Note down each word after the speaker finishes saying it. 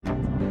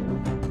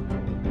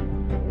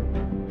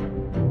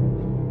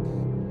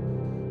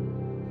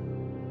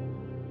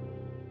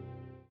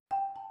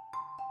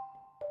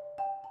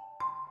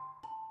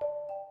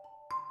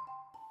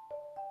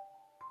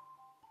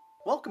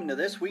welcome to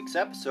this week's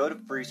episode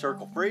of Free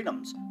Circle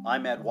Freedoms.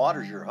 I'm Ed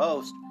Waters, your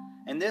host,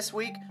 and this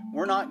week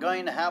we're not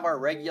going to have our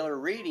regular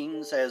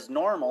readings as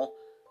normal.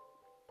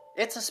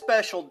 It's a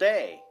special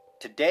day.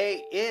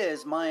 Today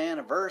is my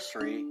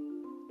anniversary,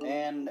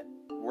 and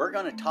we're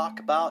going to talk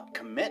about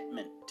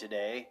commitment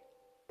today.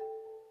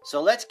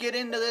 So let's get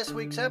into this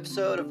week's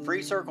episode of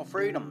Free Circle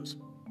Freedoms.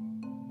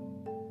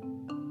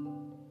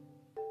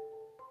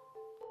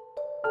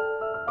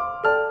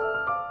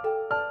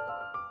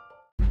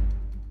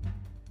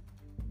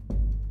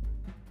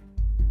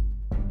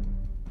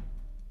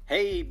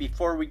 Hey,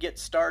 before we get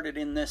started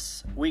in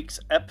this week's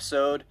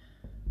episode,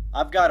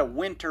 I've got a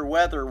winter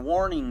weather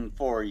warning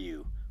for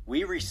you.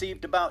 We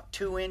received about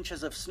 2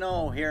 inches of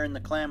snow here in the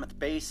Klamath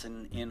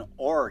Basin in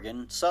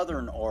Oregon,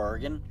 southern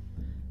Oregon,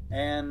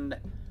 and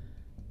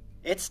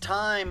it's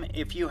time,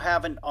 if you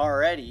haven't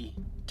already,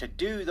 to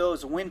do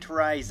those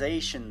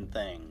winterization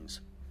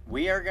things.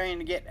 We are going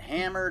to get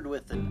hammered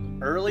with an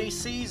early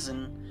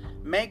season.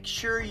 Make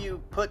sure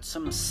you put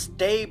some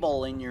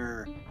stable in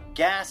your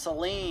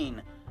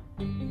gasoline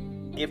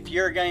if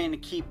you're going to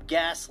keep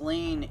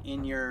gasoline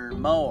in your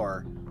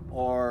mower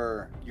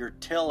or your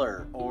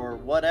tiller or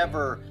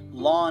whatever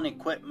lawn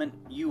equipment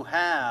you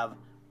have.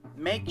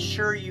 Make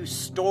sure you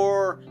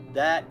store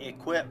that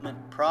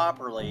equipment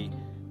properly.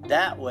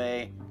 That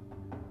way,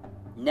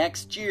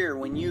 next year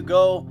when you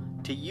go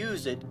to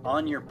use it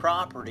on your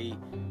property,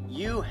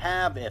 you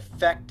have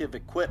effective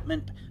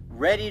equipment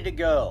ready to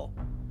go.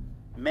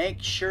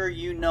 Make sure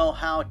you know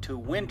how to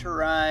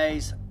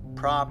winterize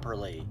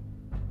properly.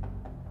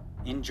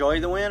 Enjoy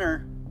the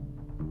winter.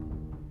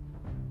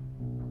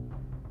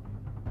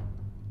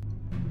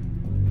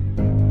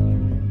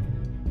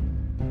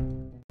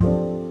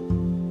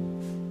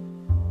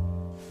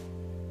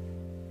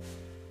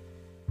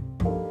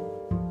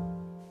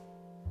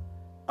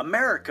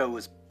 America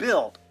was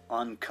built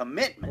on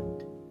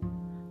commitment.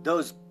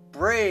 Those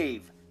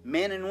brave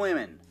men and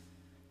women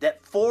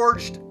that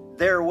forged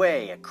their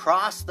way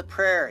across the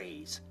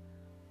prairies,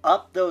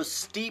 up those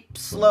steep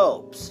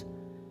slopes,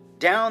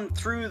 down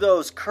through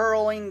those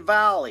curling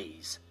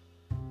valleys,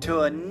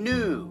 to a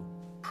new,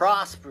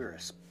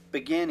 prosperous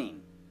beginning,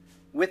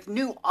 with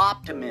new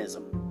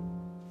optimism.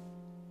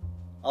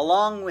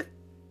 Along with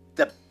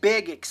the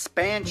big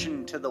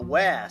expansion to the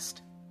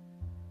west,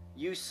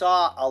 you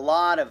saw a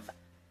lot of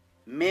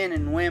men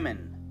and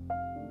women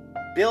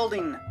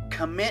building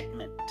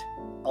commitment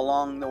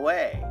along the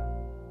way.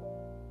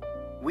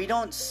 We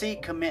don't see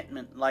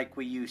commitment like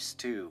we used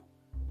to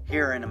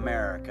here in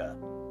America,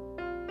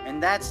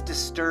 and that's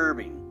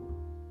disturbing.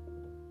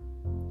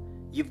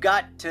 You've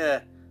got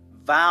to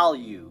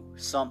value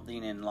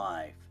something in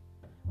life,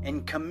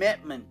 and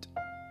commitment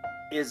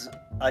is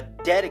a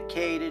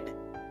dedicated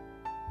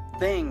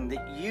thing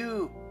that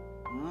you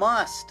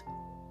must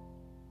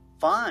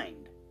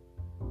find.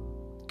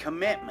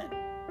 Commitment.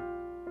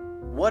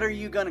 What are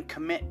you going to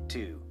commit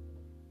to?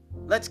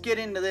 Let's get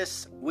into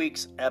this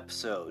week's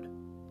episode.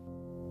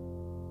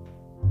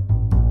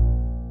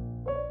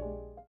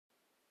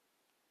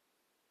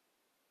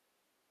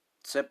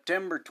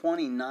 September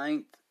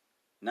 29th,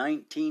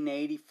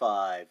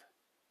 1985.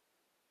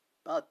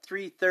 About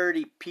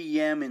 3:30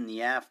 p.m. in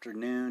the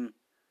afternoon,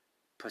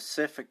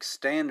 Pacific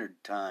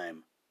Standard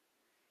Time.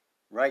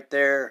 Right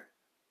there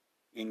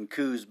in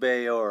Coos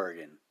Bay,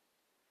 Oregon.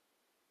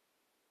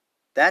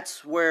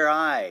 That's where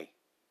I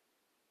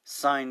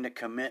signed a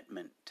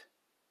commitment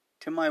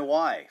to my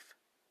wife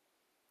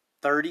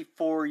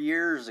 34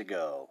 years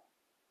ago.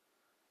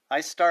 I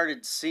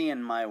started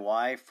seeing my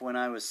wife when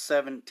I was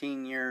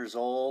 17 years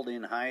old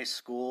in high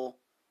school.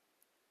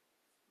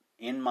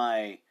 In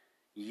my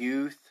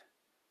youth,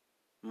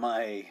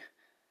 my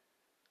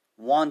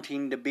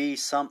wanting to be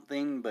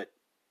something, but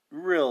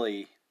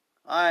really,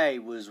 I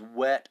was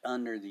wet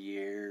under the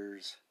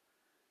ears,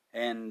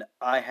 and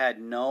I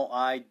had no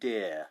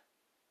idea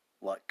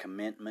what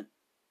commitment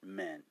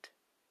meant.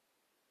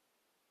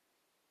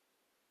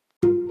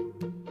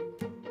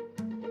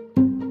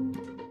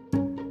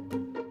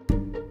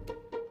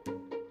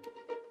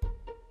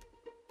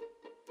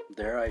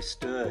 There I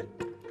stood,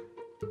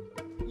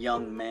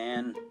 young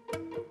man,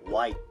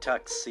 white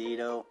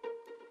tuxedo,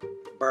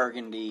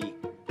 burgundy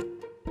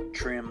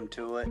trim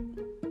to it,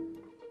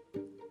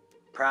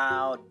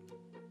 proud,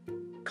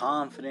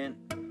 confident,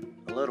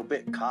 a little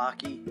bit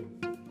cocky,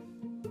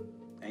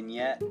 and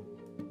yet,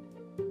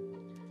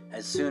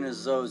 as soon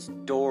as those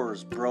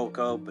doors broke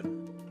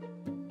open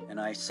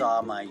and I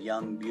saw my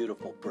young,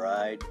 beautiful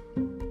bride,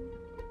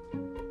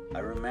 I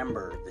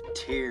remember the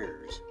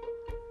tears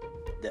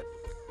that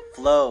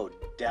flowed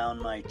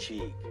down my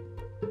cheek.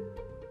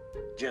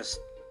 Just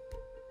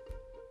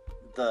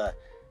the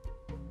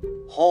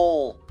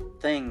whole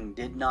thing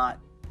did not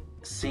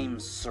seem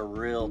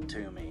surreal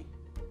to me.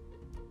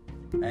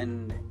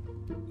 And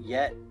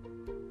yet,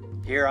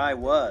 here I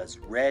was,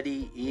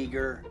 ready,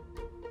 eager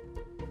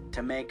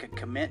to make a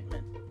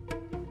commitment.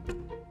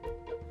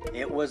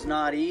 It was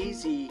not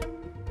easy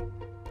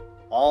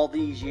all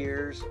these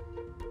years,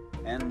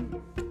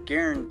 and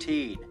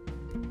guaranteed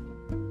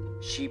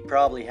She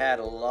probably had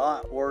a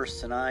lot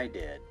worse than I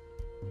did.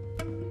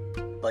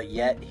 But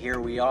yet here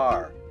we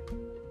are,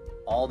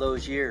 all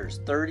those years,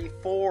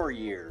 34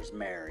 years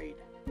married,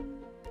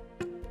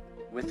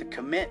 with a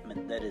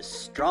commitment that is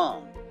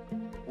strong.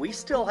 We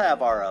still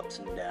have our ups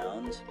and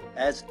downs,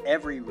 as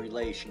every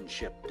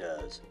relationship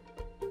does.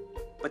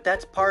 But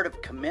that's part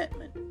of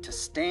commitment, to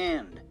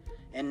stand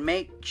and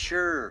make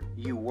sure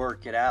you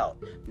work it out,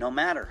 no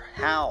matter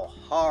how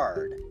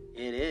hard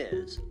it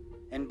is.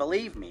 And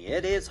believe me,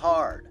 it is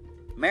hard.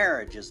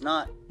 Marriage is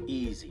not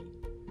easy.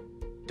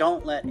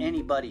 Don't let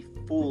anybody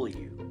fool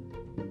you.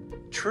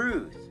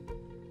 Truth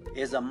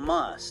is a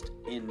must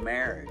in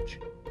marriage.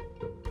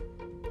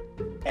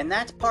 And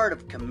that's part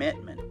of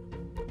commitment.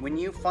 When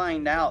you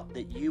find out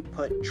that you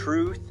put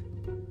truth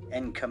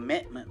and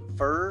commitment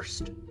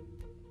first,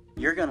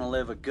 you're going to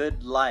live a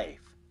good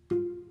life.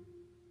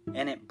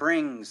 And it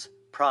brings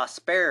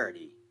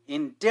prosperity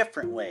in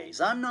different ways.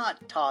 I'm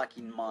not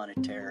talking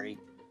monetary.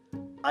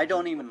 I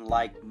don't even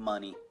like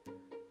money.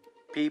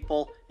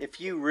 People, if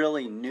you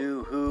really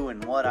knew who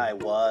and what I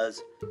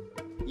was,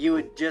 you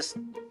would just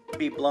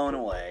be blown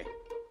away.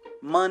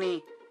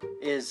 Money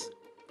is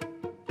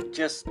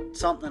just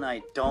something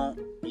I don't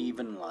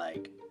even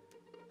like.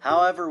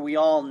 However, we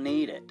all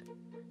need it.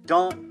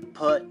 Don't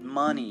put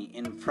money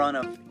in front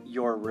of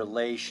your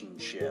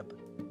relationship.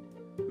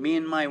 Me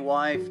and my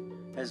wife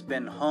has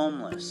been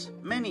homeless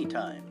many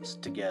times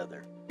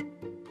together,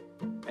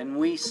 and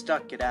we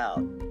stuck it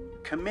out.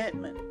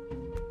 Commitment.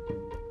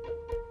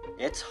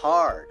 It's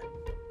hard,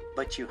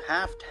 but you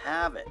have to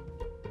have it.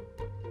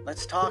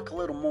 Let's talk a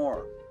little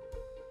more.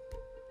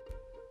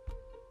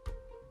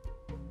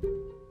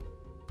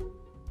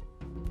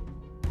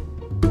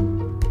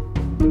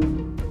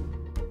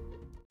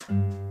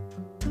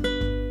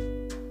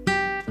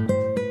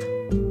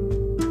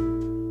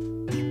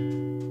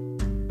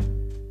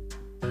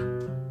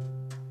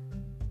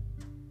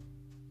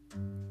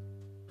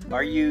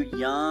 Are you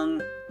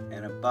young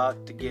and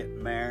about to get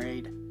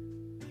married?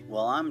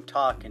 Well, I'm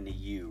talking to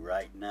you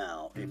right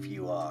now, if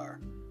you are.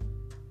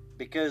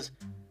 Because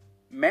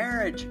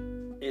marriage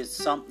is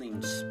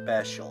something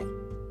special.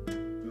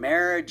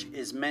 Marriage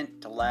is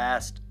meant to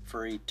last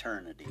for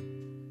eternity.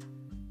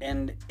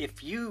 And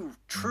if you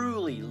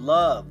truly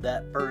love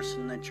that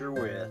person that you're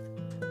with,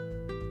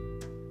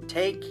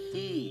 take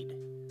heed.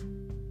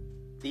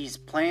 These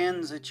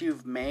plans that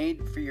you've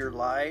made for your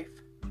life,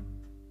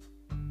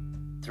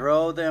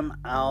 throw them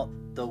out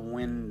the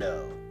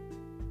window.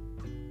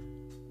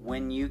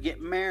 When you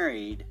get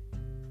married,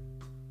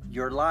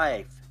 your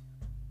life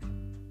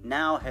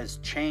now has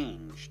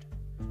changed.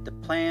 The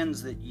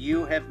plans that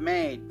you have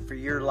made for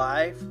your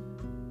life,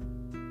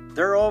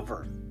 they're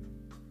over.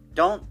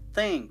 Don't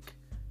think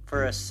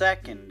for a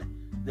second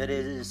that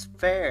it is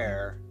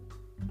fair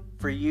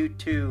for you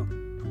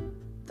to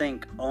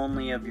think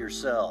only of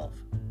yourself.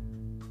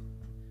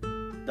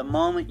 The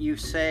moment you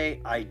say,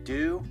 I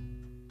do,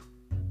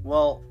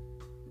 well,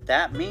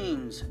 that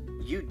means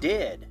you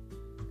did.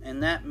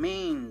 And that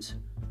means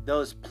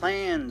those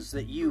plans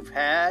that you've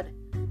had,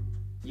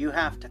 you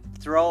have to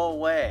throw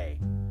away.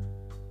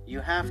 You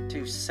have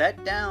to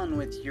sit down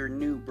with your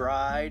new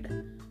bride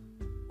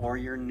or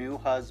your new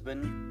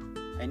husband,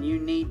 and you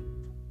need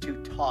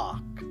to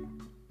talk.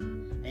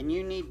 And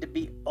you need to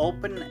be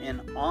open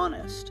and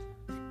honest.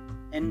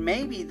 And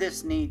maybe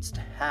this needs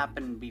to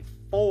happen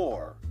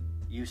before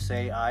you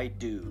say, I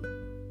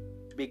do.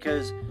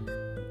 Because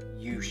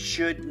you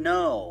should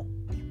know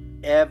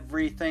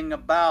everything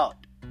about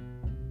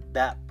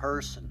that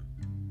person.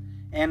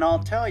 And I'll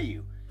tell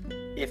you,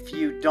 if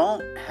you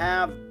don't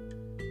have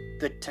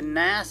the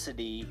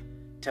tenacity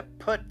to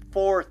put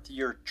forth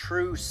your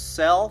true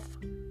self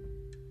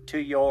to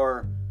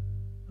your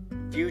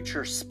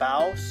future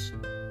spouse,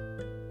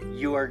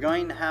 you are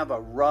going to have a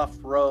rough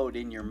road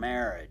in your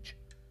marriage.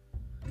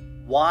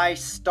 Why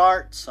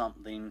start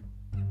something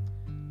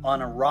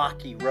on a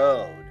rocky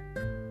road?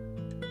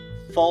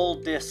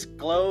 Full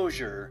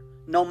disclosure,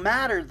 no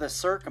matter the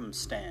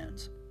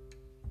circumstance.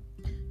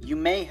 You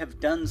may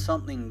have done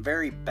something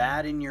very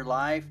bad in your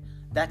life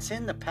that's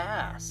in the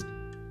past.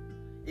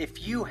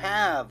 If you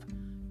have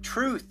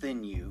truth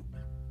in you,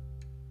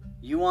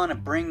 you want to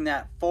bring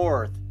that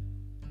forth,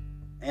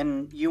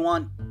 and you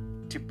want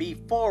to be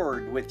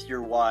forward with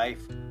your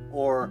wife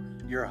or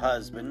your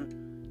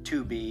husband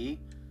to be,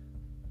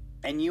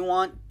 and you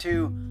want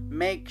to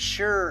make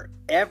sure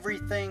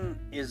everything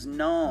is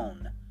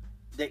known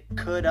that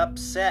could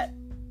upset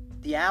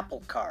the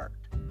apple cart.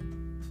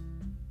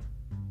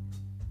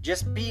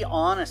 Just be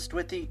honest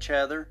with each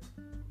other,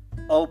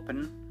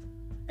 open,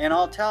 and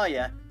I'll tell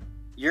you,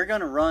 you're going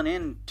to run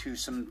into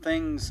some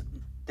things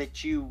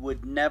that you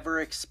would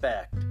never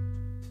expect.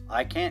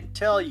 I can't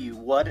tell you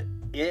what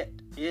it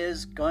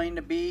is going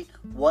to be,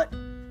 what,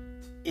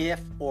 if,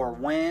 or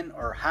when,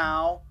 or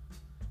how,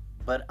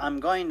 but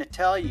I'm going to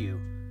tell you,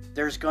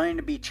 there's going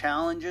to be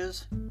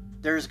challenges.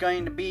 There's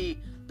going to be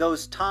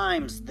those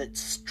times that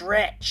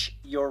stretch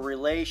your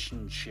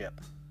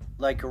relationship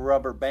like a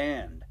rubber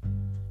band.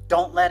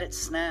 Don't let it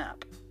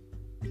snap.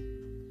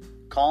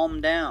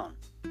 Calm down.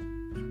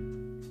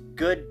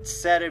 good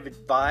set of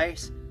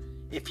advice.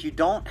 If you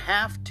don't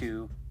have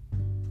to,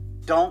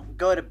 don't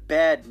go to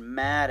bed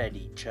mad at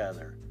each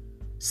other.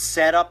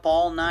 Set up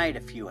all night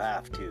if you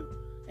have to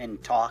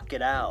and talk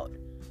it out.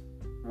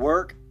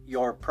 Work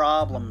your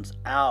problems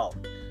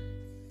out.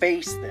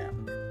 Face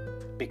them,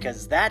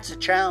 because that's a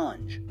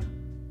challenge.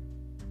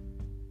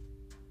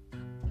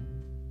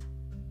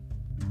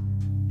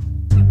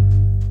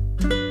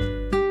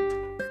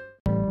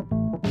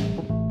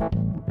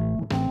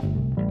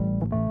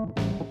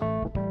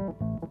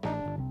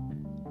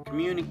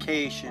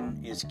 Communication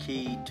is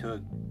key to a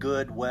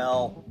good,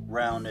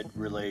 well-rounded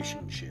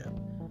relationship.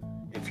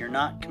 If you're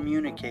not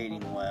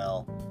communicating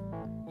well,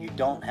 you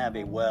don't have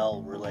a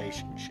well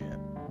relationship.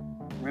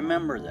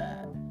 Remember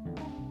that.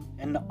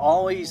 And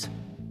always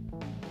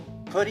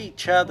put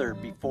each other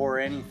before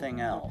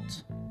anything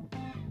else.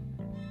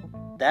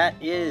 That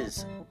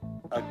is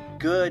a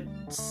good,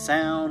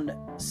 sound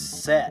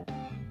set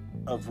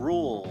of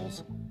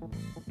rules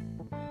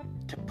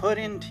to put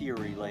into your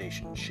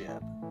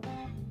relationship.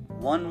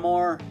 One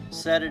more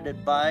set of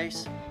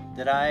advice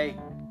that I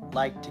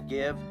like to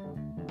give: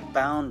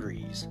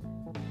 boundaries.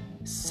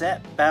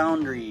 Set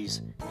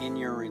boundaries in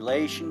your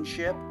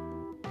relationship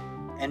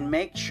and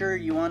make sure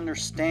you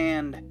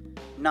understand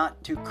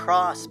not to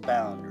cross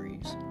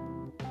boundaries.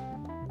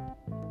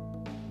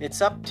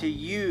 It's up to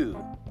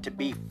you to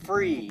be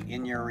free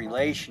in your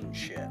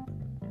relationship.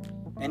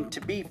 And to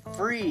be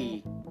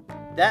free,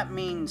 that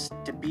means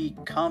to be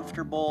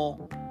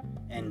comfortable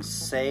and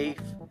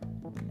safe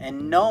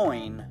and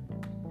knowing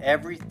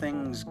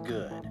everything's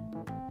good.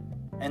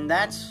 And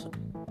that's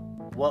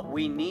what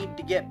we need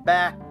to get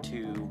back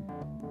to,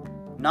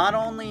 not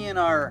only in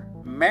our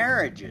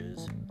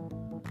marriages,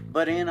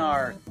 but in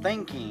our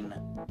thinking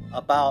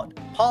about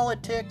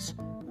politics,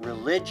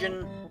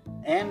 religion,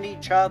 and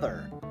each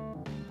other.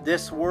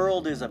 This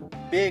world is a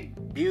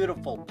big,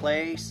 beautiful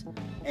place,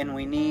 and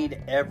we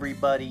need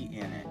everybody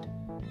in it.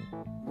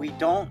 We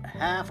don't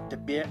have to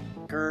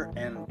bicker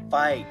and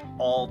fight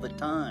all the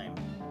time.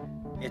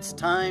 It's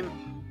time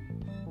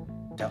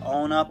to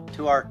own up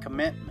to our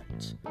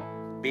commitments.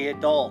 Be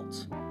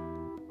adults.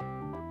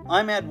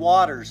 I'm Ed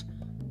Waters.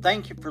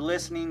 Thank you for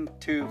listening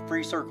to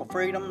Free Circle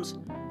Freedoms.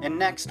 And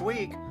next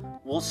week,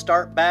 we'll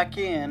start back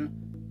in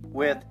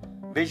with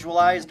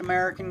Visualized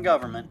American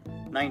Government,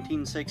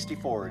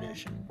 1964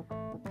 edition.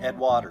 Ed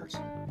Waters.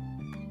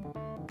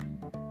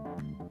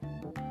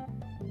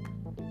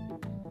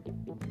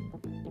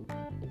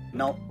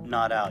 Nope,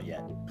 not out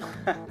yet.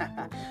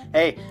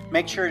 Hey,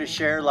 make sure to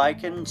share,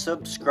 like, and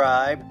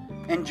subscribe.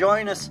 And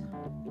join us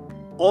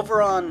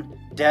over on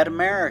Dead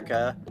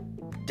America,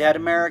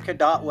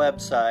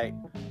 deadamerica.website,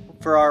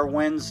 for our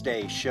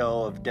Wednesday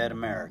show of Dead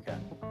America.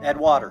 Ed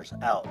Waters,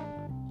 out.